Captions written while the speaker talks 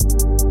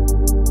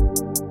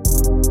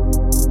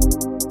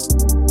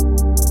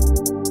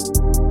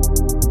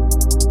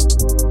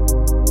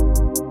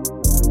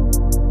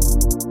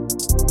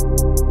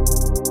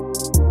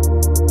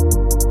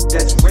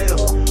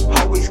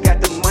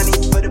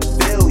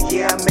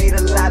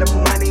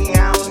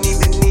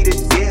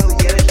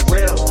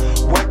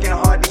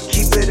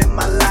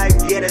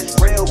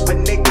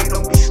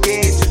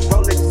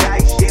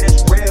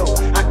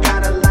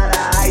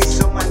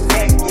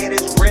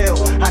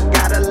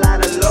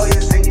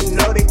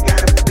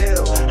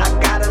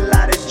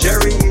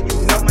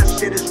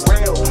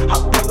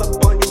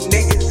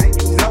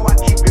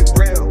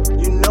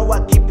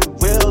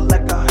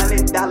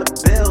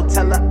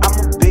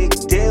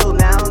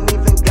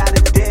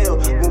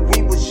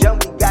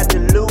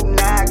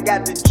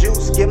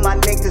my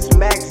niggas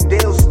max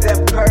deal,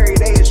 Steph Curry,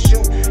 they a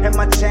shoot. And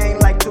my chain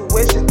like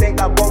tuition,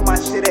 think I bought my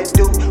shit at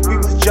Duke. We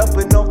was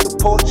jumping off the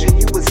porch and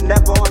you was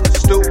never on the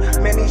stoop.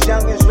 Man, these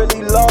youngins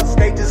really lost,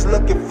 they just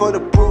looking for the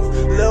proof.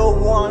 Lil'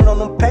 One on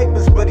them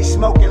papers, but he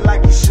smoking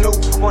like he Snoop.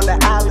 On the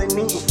island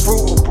eating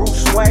fruit with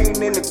Bruce Wayne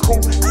in the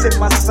coupe. Sit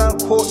my son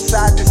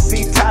courtside to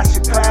see Tasha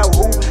Cloud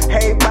hoop.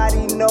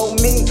 Everybody know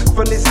me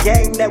from this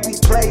game that we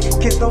play.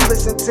 Kids don't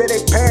listen to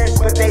their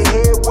parents, but they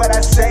hear what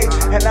I say.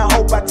 And I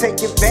hope I take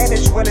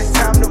advantage when it's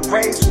time to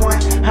raise one.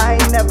 I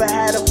ain't never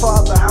had a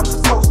father, I'm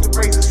supposed to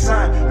raise a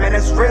son. Man,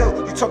 that's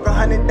real, you talk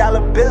 $100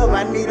 bill,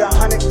 I need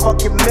 100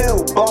 fucking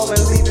mil. Ball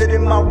and leave it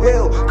in my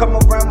will. Come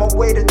around my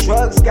way to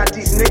drugs, got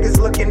these niggas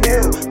looking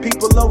ill.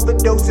 People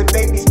overdosing,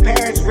 babies'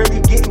 parents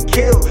really getting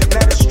killed.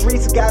 Now the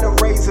streets gotta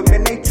raise them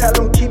and they tell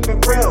them keep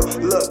it real.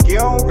 Look, you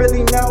don't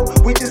really know,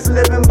 we just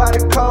living by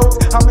the codes.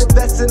 I'm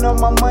investing on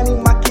my money,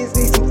 my kids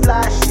need some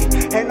fly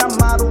shit. And I'm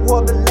out of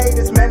all the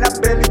latest, man, I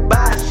barely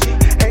buy shit.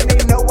 And they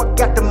know I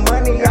got the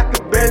money, I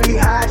can barely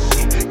hide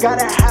shit.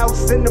 Got a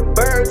house in the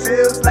Birds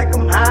Hills like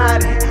I'm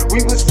hiding.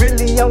 We was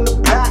really on the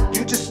block,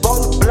 you just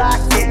bought the block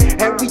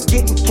in. And we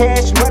getting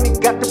cash money,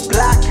 got the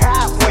block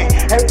hot when.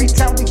 Every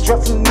time we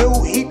drop some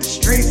new heat, the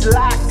streets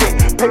locked in.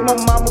 Pay my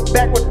mama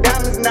back with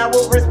diamonds, now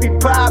her wrist be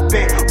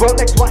poppin'.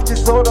 Rolex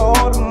watches, all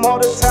the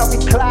motors, how we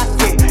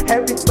clockin'.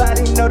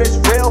 Everybody know that's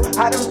real,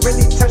 I done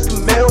really touched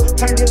the mill.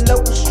 Turn your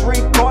local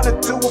street corner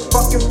to a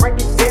fucking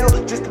record deal.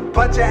 Just a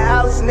bunch of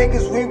house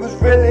niggas, we was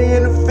really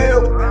in the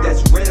field.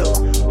 That's